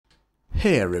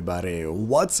Hey everybody,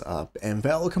 what's up and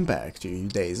welcome back to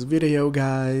today's video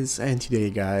guys. And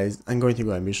today guys, I'm going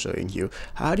to be showing you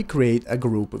how to create a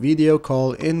group video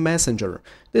call in Messenger.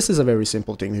 This is a very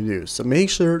simple thing to do, so make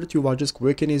sure that you watch this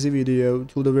quick and easy video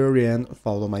till the very end,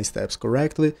 follow my steps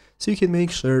correctly, so you can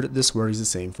make sure that this works the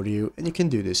same for you and you can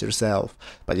do this yourself.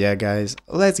 But yeah guys,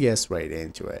 let's get straight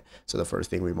into it. So the first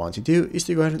thing we want to do is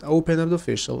to go ahead and open up the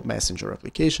official Messenger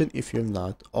application if you're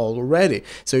not already.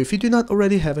 So if you do not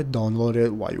already have it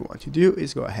downloaded, what you want to do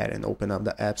is go ahead and open up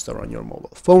the App Store on your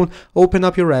mobile phone, open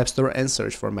up your App Store and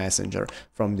search for Messenger.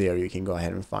 From there you can go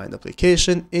ahead and find the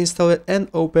application, install it and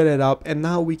open it up, and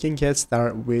now we can get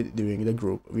started with doing the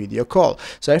group video call.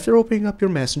 So after opening up your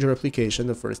Messenger application,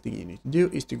 the first thing you need to do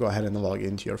is to go ahead and log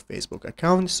into your Facebook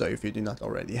account. So if you do not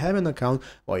already have an account,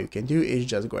 what you can do is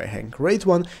just go ahead and create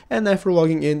one, and after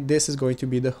logging in, this is going to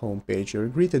be the home page you're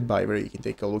greeted by, where you can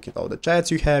take a look at all the chats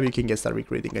you have, you can get started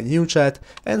creating a new chat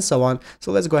and so on.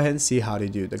 So let's go ahead and see how to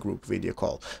do the group video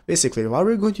call. Basically what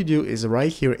we're going to do is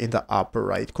right here in the upper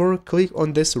right corner, click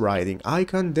on this writing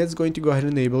icon. That's going to go ahead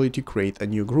and enable you to create a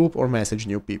new group or message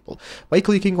new people. By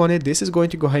clicking on it, this is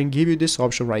going to go ahead and give you this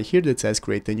option right here that says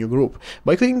create a new group.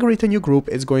 By clicking create a new group,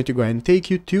 it's going to go ahead and take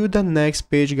you to the next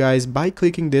page guys. By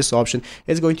clicking this option,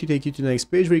 it's going to take you to the next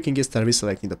page where you can get started with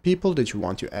selecting the people that you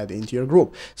want to add into your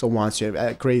group. So once you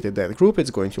have created that group,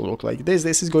 it's going to look like this.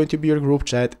 This is going to be your group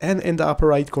chat, and in the upper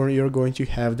right corner you're going to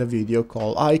have the video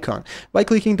call icon. By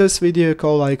clicking this video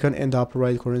call icon in the upper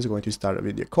right corner, is going to start a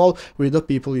video call with the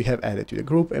people you have added to the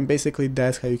group, and basically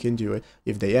that's how you can do it.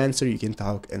 If they answer, you can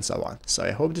talk and so on. So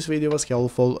I hope this video was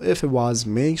helpful. If it was,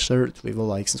 make sure to leave a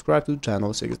like, subscribe to the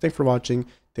channel. So thanks for watching,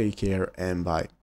 take care and bye.